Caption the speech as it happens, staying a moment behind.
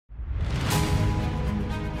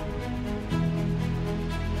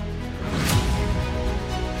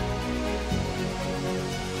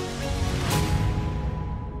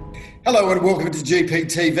Hello and welcome to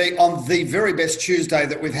GPTV on the very best Tuesday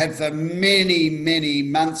that we've had for many, many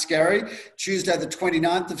months, Gary. Tuesday the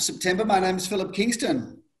 29th of September. My name's Philip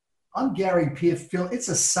Kingston. I'm Gary Piff. Phil, it's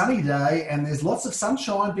a sunny day and there's lots of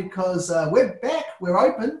sunshine because we're back. We're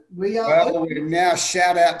open. We are open. We now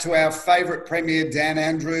shout out to our favourite Premier, Dan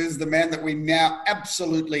Andrews, the man that we now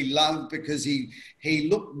absolutely love because he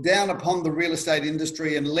looked down upon the real estate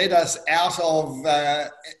industry and led us out of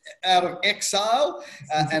exile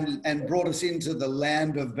and brought us into the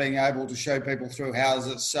land of being able to show people through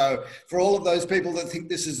houses. So for all of those people that think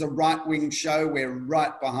this is a right-wing show, we're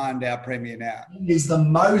right behind our Premier now. He's the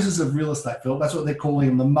Moses of real estate, Phil. That's what they're calling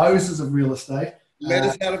him, the Moses of real estate. Let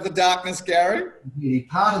us out of the darkness, Gary. He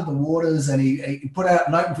parted the waters and he put out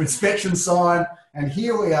an open for inspection sign. And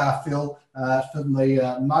here we are, Phil, from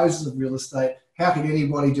the Moses of real estate. How can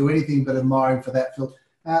anybody do anything but admire him for that, Phil?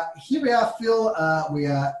 Here we are, Phil. We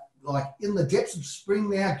are like in the depths of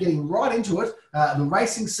spring now, getting right into it. The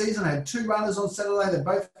racing season, I had two runners on Saturday. They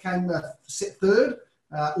both came set third.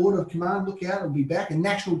 Order of command, look out, it'll be back. A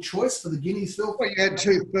national choice for the Guineas, Phil. Well, you had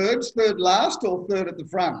two thirds, third last or third at the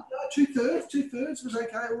front? No, two thirds was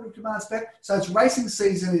okay. Order of command's back. So it's racing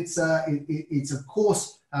season. It's of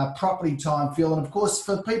course property time, Phil. And of course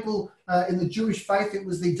for people in the Jewish faith, it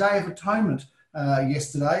was the Day of Atonement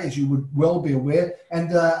yesterday, as you would well be aware.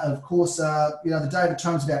 And of course, the Day of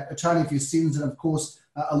Atonement is about atoning for your sins. And of course,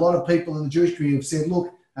 a lot of people in the Jewish community have said,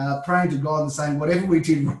 look, praying to God and saying, whatever we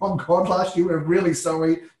did wrong, God, last year, we're really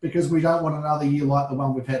sorry because we don't want another year like the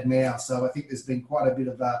one we've had now. So I think there's been quite a bit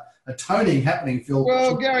of atoning happening, Phil.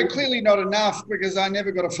 Well, Gary, clearly not enough because I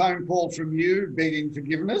never got a phone call from you begging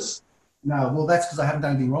forgiveness. No, well, that's because I haven't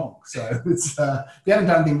done anything wrong. So it's, if you haven't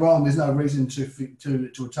done anything wrong, there's no reason to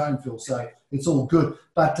atone, Phil. So it's all good.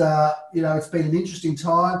 But, it's been an interesting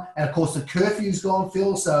time. And, of course, the curfew's gone,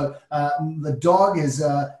 Phil. So the dog has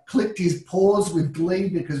clicked his paws with glee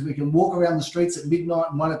because we can walk around the streets at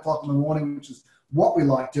midnight and 1 o'clock in the morning, which is what we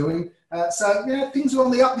like doing. Things are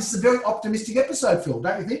on the up. This is a very optimistic episode, Phil,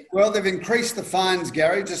 don't you think? Well, they've increased the fines,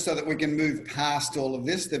 Gary, just so that we can move past all of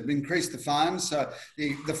this. They've increased the fines. So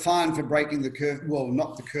the fine for breaking the curfew, well,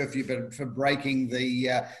 not the curfew, but for breaking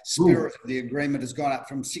the spirit of the agreement has gone up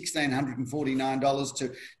from $1,649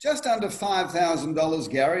 to just under $5,000,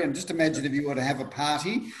 Gary. And just imagine if you were to have a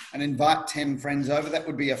party and invite 10 friends over, that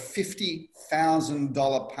would be a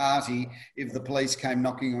 $50,000 party if the police came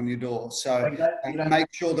knocking on your door. So make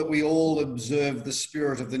sure that we all observe the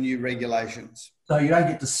spirit of the new regulations. So you don't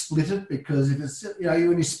get to split it because if it's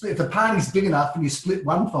if the party's big enough and you split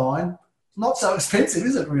one fine, it's not so expensive,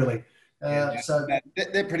 is it really?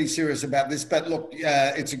 They're pretty serious about this, but look,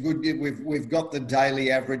 it's a good. We've got the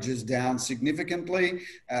daily averages down significantly.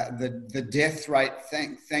 The death rate,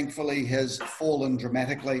 thankfully, has fallen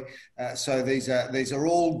dramatically. So these are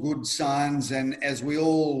all good signs. And as we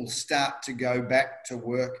all start to go back to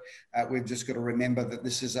work, we've just got to remember that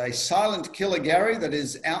this is a silent killer, Gary, that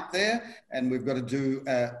is out there, and we've got to do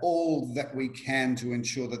all that we can to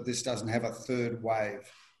ensure that this doesn't have a third wave.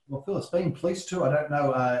 Well, Phil, it's been police too. I don't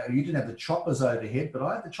know. You didn't have the choppers overhead, but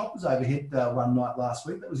I had the choppers overhead one night last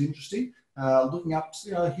week. That was interesting. Looking up,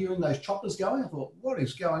 hearing those choppers going, I thought, what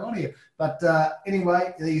is going on here? But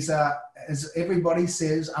anyway, these are, as everybody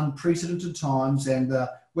says, unprecedented times, and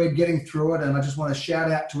we're getting through it. And I just want to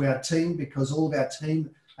shout out to our team because all of our team,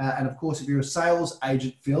 and of course, if you're a sales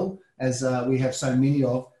agent, Phil, as we have so many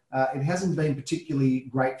of, it hasn't been particularly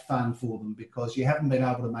great fun for them because you haven't been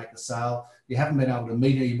able to make a sale. You haven't been able to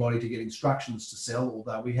meet anybody to get instructions to sell,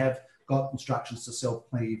 although we have got instructions to sell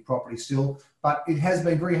plenty of property still. But it has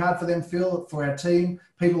been very hard for them, Phil, for our team.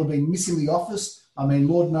 People have been missing the office. I mean,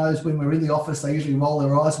 Lord knows when we're in the office, they usually roll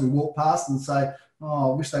their eyes when we walk past and say,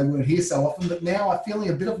 oh, I wish they weren't here so often. But now I'm feeling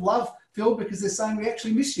a bit of love, Phil, because they're saying we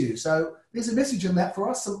actually miss you. So there's a message in that for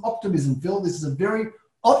us, some optimism, Phil. This is a very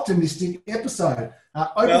optimistic episode.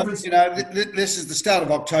 This is the start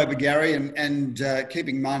of October, Gary, and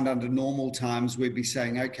keeping in mind under normal times, we'd be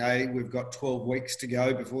saying, okay, we've got 12 weeks to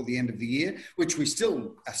go before the end of the year, which we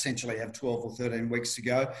still essentially have 12 or 13 weeks to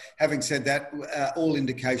go. Having said that, all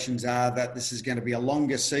indications are that this is going to be a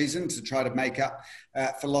longer season to try to make up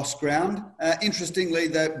for lost ground. Interestingly,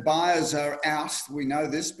 the buyers are out. We know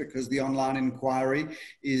this because the online inquiry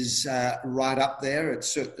is right up there.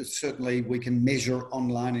 It's certainly we can measure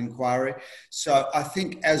online inquiry. So I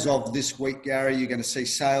think as of this week, Gary, you're going to see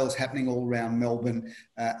sales happening all around Melbourne.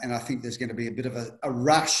 And I think there's going to be a bit of a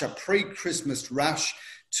rush, a pre-Christmas rush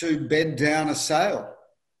to bed down a sale.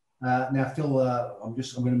 Now, Phil, I'm going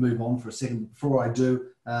to move on for a second. Before I do,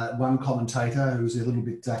 one commentator who's a little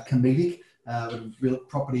bit comedic, a real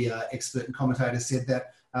property expert and commentator said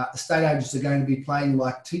that Estate agents are going to be playing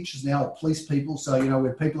like teachers now, or police people. So,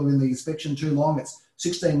 where people are in the inspection too long, it's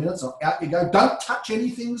 16 minutes, out you go. Don't touch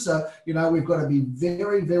anything. So, we've got to be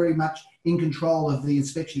very, very much in control of the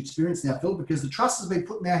inspection experience now, Phil, because the trust has been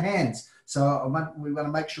put in our hands. So we want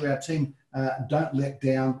to make sure our team don't let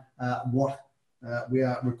down what we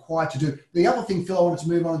are required to do. The other thing, Phil, I wanted to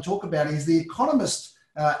move on and talk about is the economist,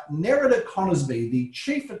 Nerida Conisbee, the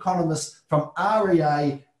chief economist from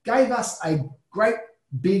REA, gave us a great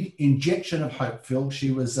big injection of hope, Phil.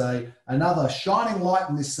 She was another shining light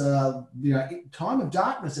in this time of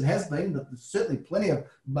darkness. It has been, but there's certainly plenty of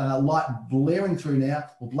light blaring through now,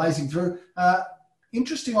 or blazing through.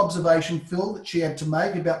 Interesting observation, Phil, that she had to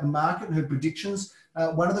make about the market and her predictions.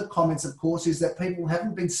 One of the comments, of course, is that people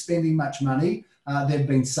haven't been spending much money. They've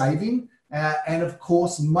been saving. And, of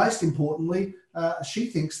course, most importantly, she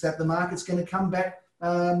thinks that the market's going to come back,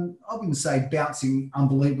 I wouldn't say bouncing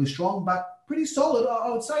unbelievably strong, but pretty solid. I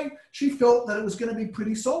would say she felt that it was going to be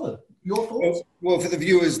pretty solid. Your thoughts? Well, for the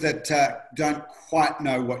viewers that don't quite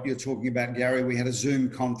know what you're talking about, Gary, we had a Zoom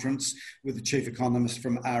conference with the chief economist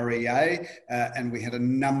from REA, and we had a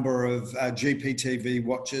number of GPTV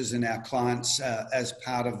watchers and our clients as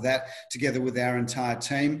part of that, together with our entire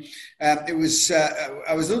team. I was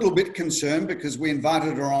a little bit concerned because we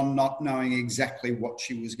invited her on not knowing exactly what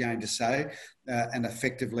she was going to say. And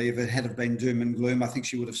effectively, if it had been doom and gloom, I think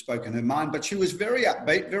she would have spoken her mind. But she was very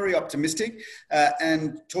upbeat, very optimistic,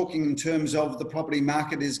 and talking in terms of the property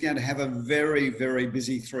market is going to have a very, very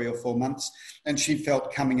busy 3 or 4 months. And she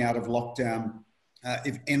felt coming out of lockdown,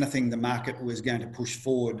 if anything, the market was going to push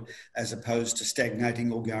forward as opposed to stagnating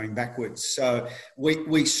or going backwards. So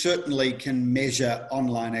we certainly can measure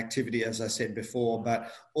online activity, as I said before,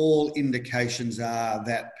 but all indications are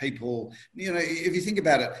that people, if you think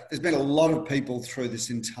about it, there's been a lot of people through this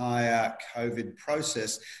entire COVID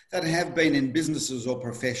process that have been in businesses or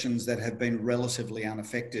professions that have been relatively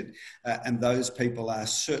unaffected. And those people are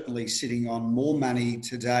certainly sitting on more money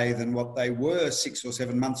today than what they were 6 or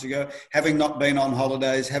 7 months ago, having not been on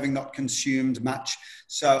holidays, having not consumed much.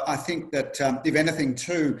 So I think that if anything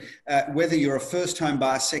too, whether you're a first home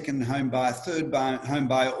buyer, second home buyer, third home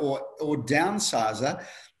buyer or downsizer,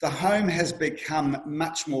 the home has become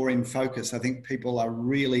much more in focus. I think people are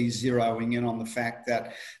really zeroing in on the fact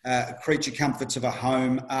that creature comforts of a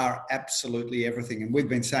home are absolutely everything. And we've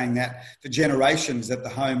been saying that for generations, that the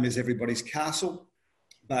home is everybody's castle.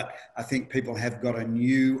 But I think people have got a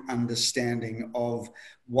new understanding of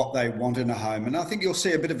what they want in a home. And I think you'll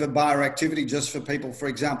see a bit of a buyer activity just for people, for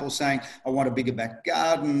example, saying, I want a bigger back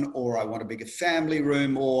garden, or I want a bigger family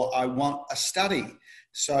room, or I want a study.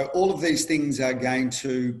 So all of these things are going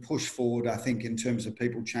to push forward, I think, in terms of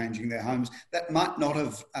people changing their homes that might not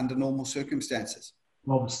have under normal circumstances.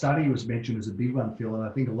 Well, the study was mentioned as a big one, Phil, and I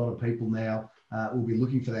think a lot of people now will be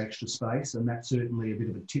looking for the extra space, and that's certainly a bit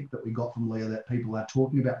of a tip that we got from Leah, that people are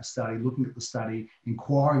talking about the study, looking at the study,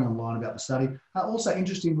 inquiring online about the study. Also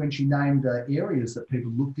interesting when she named areas that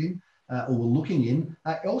people looked in or were looking in.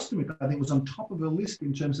 Elsternwick, I think, was on top of her list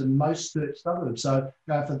in terms of most searched suburbs. So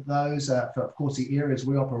for those, for of course the areas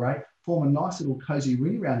we operate, form a nice little cosy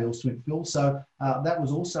ring around Elsternwick, Phil. So that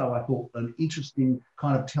was also, I thought, an interesting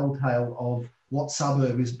kind of telltale of what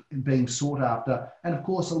suburb is being sought after. And of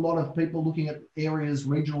course, a lot of people looking at areas,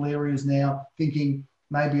 regional areas now, thinking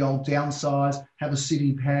maybe I'll downsize, have a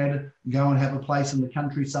city pad, go and have a place in the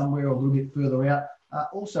country somewhere or a little bit further out.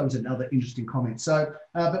 Also is another interesting comment. So,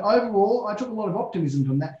 but overall, I took a lot of optimism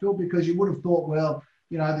from that, Phil, because you would have thought, well,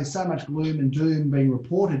 there's so much gloom and doom being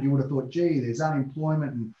reported. You would have thought, gee, there's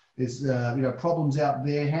unemployment and there's problems out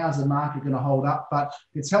there. How's the market going to hold up? But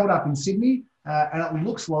it's held up in Sydney. And it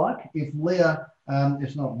looks like if Leah,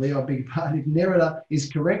 if not Leah, I beg your pardon, if Nerida is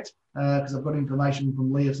correct, because I've got information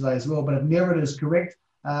from Leah today as well, but if Nerida is correct,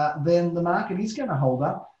 then the market is going to hold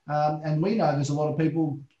up. And we know there's a lot of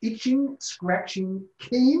people itching, scratching,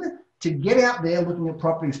 keen to get out there looking at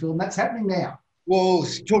properties, Phil, and that's happening now. Well,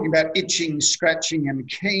 talking about itching, scratching and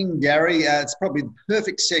keen, Gary, it's probably the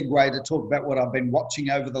perfect segue to talk about what I've been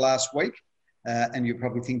watching over the last week. And you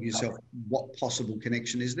probably think to yourself, what possible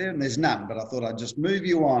connection is there? And there's none, but I thought I'd just move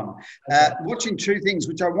you on. Watching two things,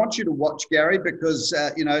 which I want you to watch, Gary, because,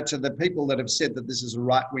 to the people that have said that this is a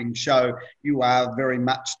right-wing show, you are very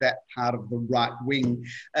much that part of the right wing.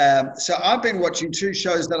 So I've been watching two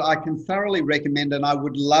shows that I can thoroughly recommend and I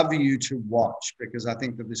would love you to watch because I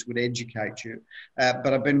think that this would educate you.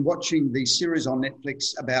 But I've been watching the series on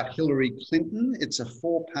Netflix about Hillary Clinton. It's a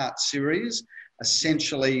 4-part series.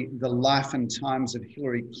 Essentially the life and times of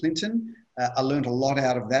Hillary Clinton. I learned a lot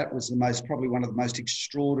out of that. It was probably one of the most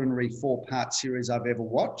extraordinary 4-part series I've ever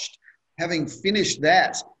watched. Having finished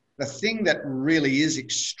that, The thing that really is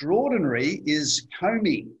extraordinary is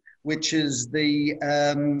Comey, which is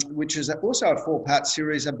also a 4-part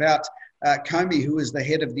series about Comey, who is the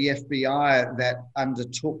head of the FBI that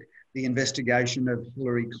undertook the investigation of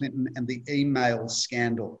Hillary Clinton and the email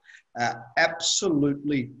scandal.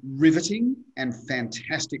 Absolutely riveting and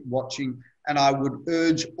fantastic watching. And I would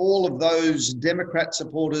urge all of those Democrat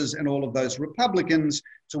supporters and all of those Republicans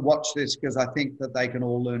to watch this, because I think that they can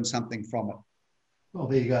all learn something from it. Well,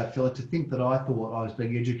 there you go, Phil. To think that I thought I was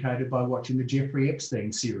being educated by watching the Jeffrey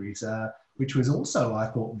Epstein series, which was also, I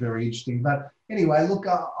thought, very interesting. But anyway, look,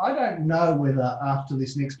 I don't know whether after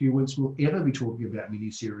this next few weeks we'll ever be talking about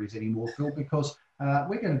miniseries anymore, Phil, because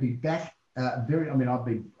we're going to be back I know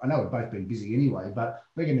we've both been busy anyway, but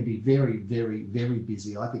we're going to be very, very, very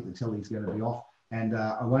busy. I think the telly's going to be off, and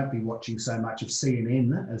I won't be watching so much of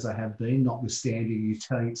CNN as I have been, notwithstanding you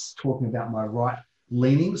talking about my right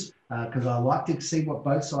leanings, because I like to see what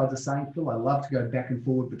both sides are saying, Phil. I love to go back and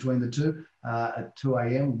forward between the two at 2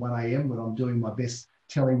 a.m., 1 a.m. when I'm doing my best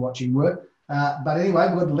telly watching work. But anyway,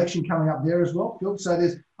 we've got an election coming up there as well, Phil. So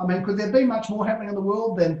could there be much more happening in the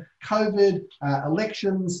world than COVID,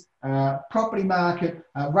 elections, property market,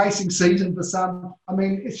 racing season for some?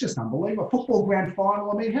 It's just unbelievable. Football grand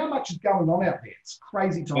final. How much is going on out there? It's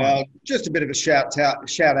crazy time. Well, just a bit of a shout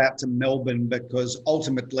out to Melbourne, because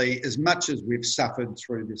ultimately, as much as we've suffered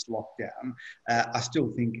through this lockdown, I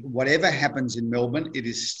still think whatever happens in Melbourne, it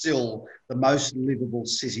is still the most livable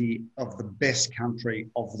city of the best country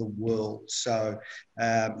of the world. So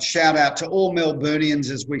shout out to all Melburnians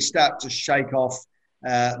as we start to shake off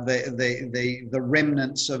the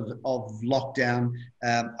remnants of lockdown.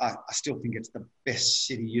 I still think it's the best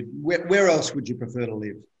city. Where else would you prefer to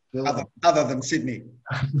live, other than Sydney?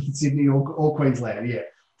 Sydney or Queensland,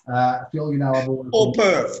 yeah. Phil, I've always... Or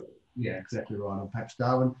Perth. Yeah, exactly right. Or perhaps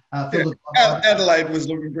Darwin. Phil, Adelaide was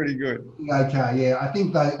looking pretty good. Okay, yeah. I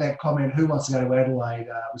think that comment, who wants to go to Adelaide,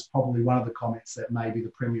 was probably one of the comments that maybe the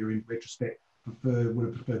Premier, in retrospect, would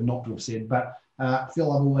have preferred not to have said. But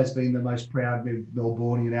Phil, I've always been the most proud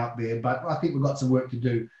Melbourneian out there, but I think we've got some work to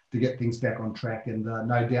do to get things back on track. And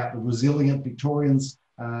no doubt the resilient Victorians,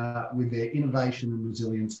 with their innovation and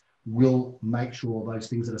resilience, will make sure those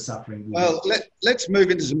things that are suffering. Well, let's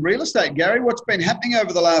move into some real estate, Gary. What's been happening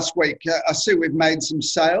over the last week? I see we've made some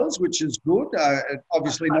sales, which is good.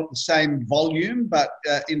 Obviously not the same volume, but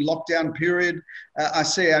in lockdown period, I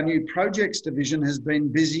see our new projects division has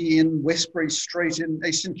been busy in Westbury Street in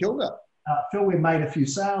Eastern Kilda. Phil, we've made a few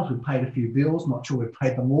sales, we've paid a few bills. Not sure we've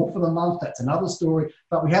paid them all for the month. That's another story.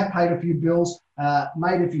 But we have paid a few bills,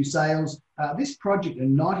 made a few sales. This project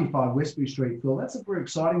in 95 Westbury Street, Phil, that's a very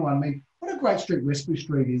exciting one. What a great street Westbury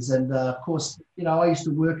Street is. And of course, I used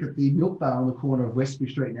to work at the Milk Bar on the corner of Westbury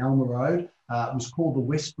Street and Alma Road. It was called the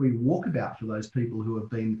Westbury Walkabout for those people who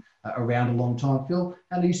have been around a long time, Phil.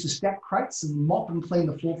 And they used to stack crates and mop and clean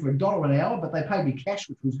the floor for $1 an hour, but they paid me cash,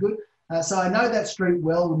 which was good. So I know that street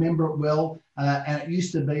well, remember it well, and it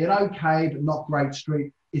used to be an okay but not great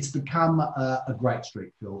street. It's become a great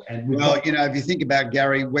street, Phil. And if you think about,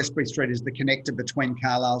 Gary, Westbury Street is the connector between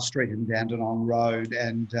Carlisle Street and Dandenong Road,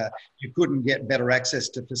 and you couldn't get better access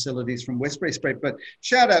to facilities from Westbury Street. But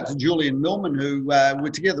shout out to Julian Millman, who were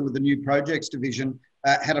together with the new projects division,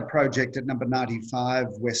 had a project at number 95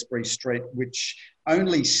 Westbury Street, which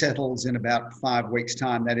only settles in about 5 weeks'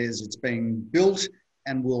 time. That is, it's being built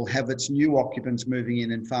and will have its new occupants moving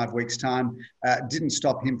in 5 weeks' time. Didn't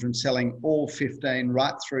stop him from selling all 15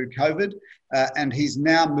 right through COVID. And he's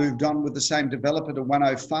now moved on with the same developer to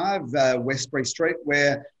 105 Westbury Street,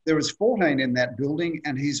 where there is 14 in that building,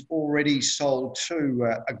 and he's already sold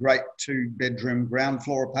a great 2-bedroom ground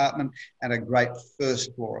floor apartment and a great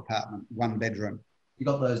first floor apartment, 1-bedroom. You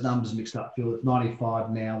got those numbers mixed up, Phil. It's 95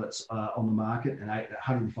 now that's on the market, and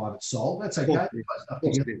 105 it's sold. That's okay.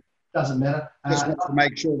 Doesn't matter. Just want to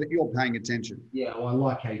make sure that you're paying attention. Yeah, well, I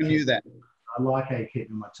like how you knew that. I like how you keep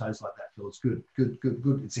my toes like that, Phil. It's good.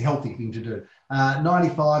 It's a healthy thing to do.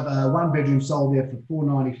 95, 1-bedroom sold there for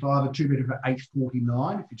 $495, a 2-bedroom for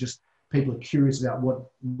 $849. If you people are curious about what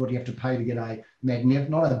you have to pay to get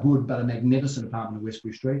not a good but a magnificent apartment in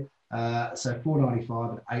Westbury Street. So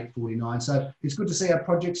 $495 at $849. So it's good to see our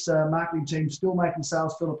projects marketing team still making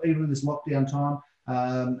sales, Philip, even in this lockdown time.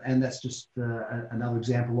 And that's just another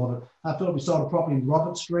example of it. Philip, we sold a property in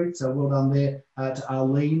Robert Street, so well done there to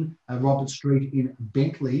Arlene, Robert Street in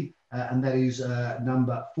Bentley, and that is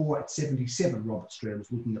number 4 at 77 Robert Street. I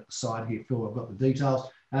was looking at the side here, Phil, I've got the details.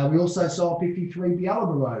 We also sold 53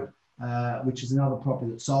 Bialaba Road, which is another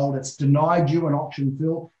property that sold. It's denied you an auction,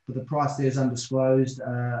 Phil, but the price there is undisclosed.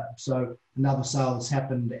 So another sale has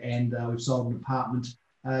happened, and we've sold an apartment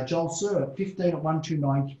Joel Sir at 15 at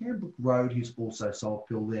 129 Cambrook Road. He's also sold,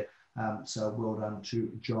 Phil, there. So well done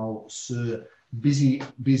to Joel Sir. Busy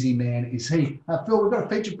man is he. Phil, we've got a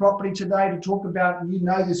feature property today to talk about. You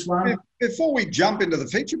know this one. Before we jump into the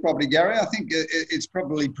feature property, Gary, I think it's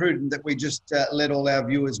probably prudent that we just let all our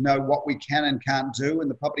viewers know what we can and can't do in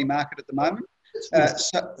the property market at the moment.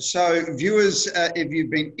 So viewers, if you've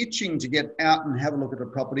been itching to get out and have a look at a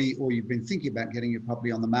property, or you've been thinking about getting your property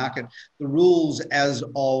on the market, the rules as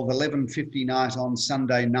of 11:50 night on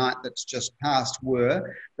Sunday night that's just passed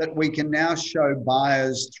were that we can now show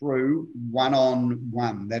buyers through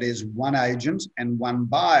one-on-one. That is one agent and one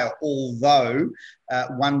buyer, although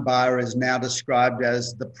one buyer is now described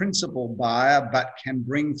as the principal buyer, but can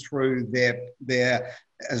bring through their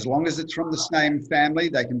as long as it's from the same family,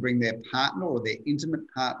 they can bring their partner or their intimate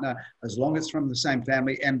partner, as long as it's from the same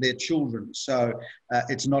family, and their children. So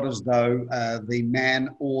it's not as though the man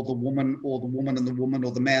or the woman, or the woman and the woman,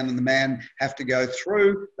 or the man and the man have to go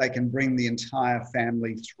through. They can bring the entire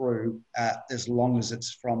family through as long as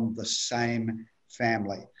it's from the same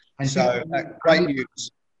family. And so great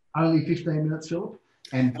news. Only 15 minutes, Philip.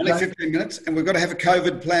 And only 15 minutes, and we've got to have a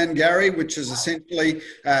COVID plan, Gary, which is essentially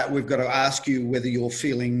we've got to ask you whether you're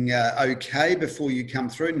feeling okay before you come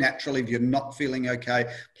through. Naturally, if you're not feeling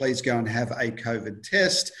okay, please go and have a COVID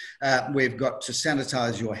test. We've got to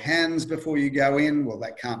sanitize your hands before you go in. Well,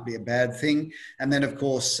 that can't be a bad thing. And then, of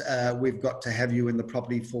course, we've got to have you in the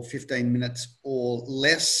property for 15 minutes or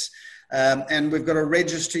less. And we've got to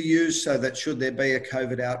register you so that should there be a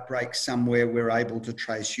COVID outbreak somewhere, we're able to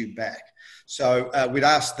trace you back. So we'd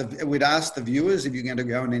ask the viewers, if you're going to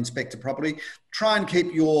go and inspect a property, try and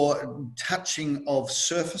keep your touching of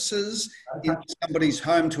surfaces in somebody's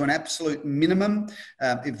home to an absolute minimum.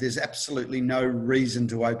 If there's absolutely no reason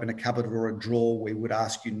to open a cupboard or a drawer, we would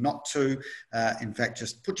ask you not to. In fact,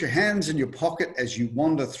 just put your hands in your pocket as you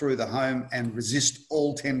wander through the home and resist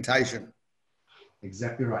all temptation.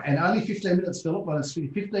 Exactly right. And only 15 minutes, Philip. When it's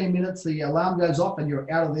 15 minutes, the alarm goes off and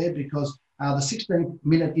you're out of there, because the 16th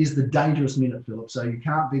minute is the dangerous minute, Philip. So you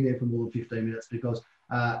can't be there for more than 15 minutes, because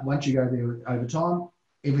once you go there over time,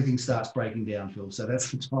 everything starts breaking down, Phil. So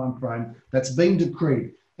that's the time frame that's been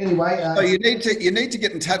decreed. Anyway, so you need to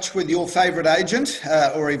get in touch with your favourite agent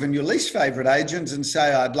or even your least favourite agent and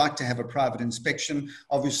say, I'd like to have a private inspection.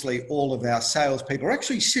 Obviously, all of our salespeople are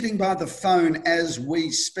actually sitting by the phone as we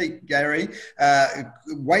speak, Gary,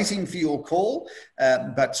 waiting for your call.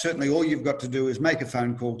 But certainly all you've got to do is make a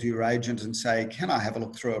phone call to your agent and say, can I have a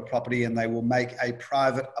look through a property? And they will make a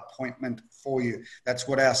private appointment for you. That's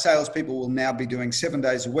what our salespeople will now be doing 7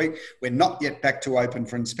 days a week. We're not yet back to open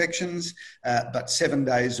for inspections, but 7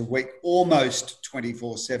 days a week, almost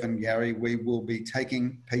 24/7, Gary, we will be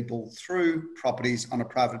taking people through properties on a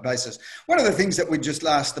private basis. One of the things that we just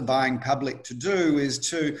asked the buying public to do is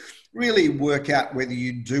to really work out whether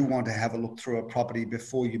you do want to have a look through a property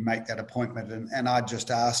before you make that appointment. And I just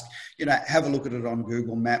ask, have a look at it on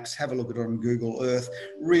Google Maps, have a look at it on Google Earth,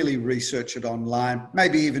 really research it online,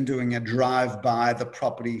 maybe even doing a drive by the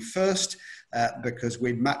property first, because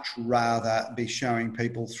we'd much rather be showing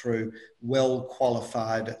people through well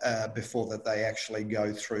qualified before that they actually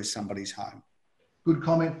go through somebody's home. Good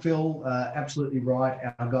comment, Phil. Absolutely right.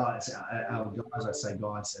 Our guys, I say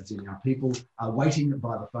guys, as in our people, are waiting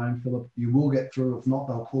by the phone, Philip. You will get through. If not,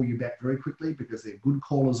 they'll call you back very quickly, because they're good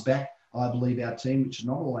callers back. I believe our team, which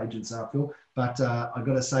not all agents are, Phil. But I've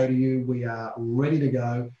got to say to you, we are ready to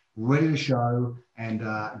go, ready to show, and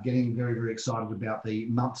getting very, very excited about the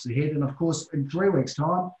months ahead. And of course, in 3 weeks'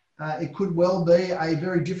 time, it could well be a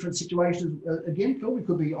very different situation again, Phil. We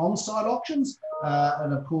could be on-site auctions.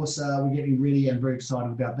 And of course, we're getting really and very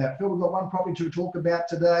excited about that. Phil, we've got one property to talk about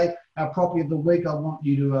today. Our property of the week, I want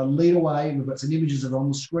you to lead away. We've got some images that are on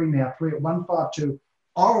the screen now. 3 at 152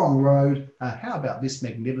 Orrong Road. How about this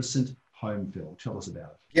magnificent home, Phil? Tell us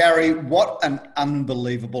about it. Gary, what an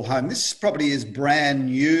unbelievable home. This property is brand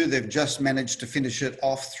new. They've just managed to finish it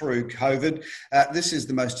off through COVID. This is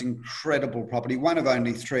the most incredible property, one of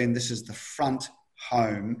only 3, and this is the front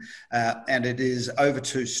home, and it is over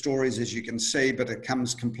 2 stories, as you can see, but it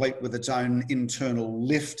comes complete with its own internal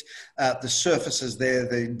lift. The surfaces there,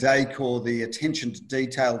 the decor, the attention to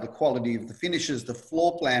detail, the quality of the finishes, the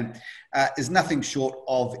floor plan is nothing short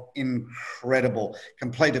of incredible.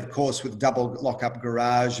 Complete, of course, with double lock-up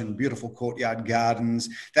garage and beautiful courtyard gardens.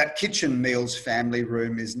 That kitchen meals family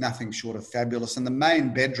room is nothing short of fabulous. And the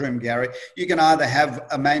main bedroom, Gary, you can either have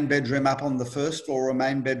a main bedroom up on the first floor or a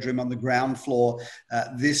main bedroom on the ground floor.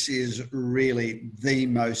 this is really the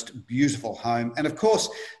most beautiful home. And of course,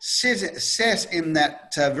 set in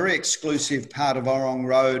that very exclusive part of Orrong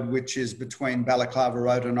Road, which is between Balaclava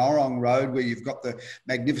Road and Orrong Road, where you've got the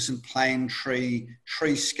magnificent plane tree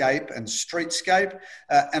treescape and streetscape.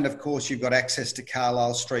 And of course, you've got access to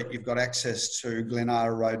Carlisle Street, you've got access to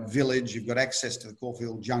Glenara Road Village, you've got access to the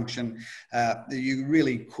Caulfield Junction. You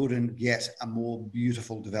really couldn't get a more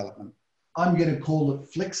beautiful development. I'm going to call it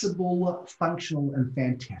flexible, functional, and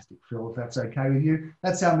fantastic, Phil, if that's okay with you.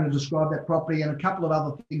 That's how I'm going to describe that property, and a couple of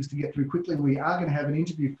other things to get through quickly. We are going to have an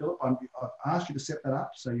interview, Philip. I've asked you to set that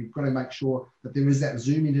up, so you've got to make sure that there is that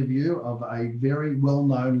Zoom interview of a very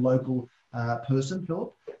well-known local person,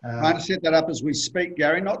 Philip. Trying to set that up as we speak,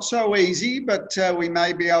 Gary. Not so easy, but we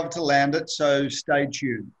may be able to land it, so stay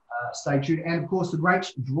tuned. Stay tuned. And, of course, the great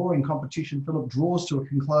drawing competition, Philip, draws to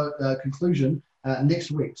a conclusion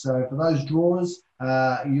next week. So for those drawers,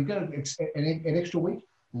 you've got an extra week.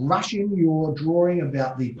 Rush in your drawing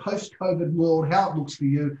about the post-COVID world, how it looks for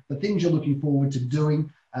you, the things you're looking forward to doing.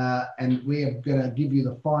 And we're going to give you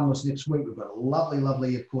the finalists next week. We've got a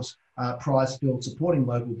lovely, of course, prize field supporting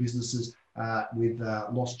local businesses with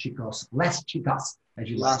Las Chicas, as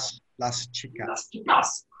you like. Las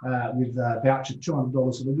Chicas. With voucher $200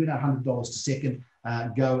 for the winner, $100 to second.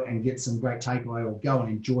 Go and get some great takeaway, or go and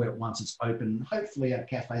enjoy it once it's open. Hopefully our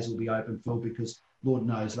cafes will be open, Phil, because Lord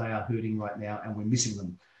knows they are hurting right now and we're missing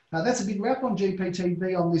them. Now, that's a big wrap on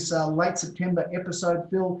GPTV on this late September episode,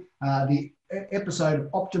 Phil. The episode of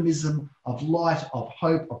optimism, of light, of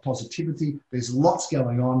hope, of positivity. There's lots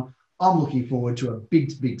going on. I'm looking forward to a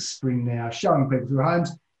big spring now, showing people through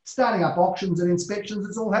homes, starting up auctions and inspections.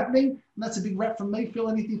 It's all happening. And that's a big wrap from me. Phil,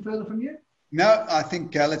 anything further from you? No, I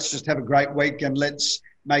think let's just have a great week and let's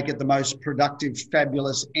make it the most productive,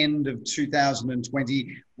 fabulous end of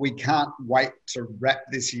 2020. We can't wait to wrap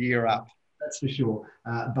this year up. That's for sure.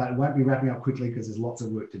 But it won't be wrapping up quickly because there's lots of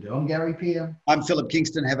work to do. I'm Gary Peer. I'm Philip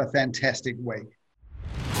Kingston. Have a fantastic week.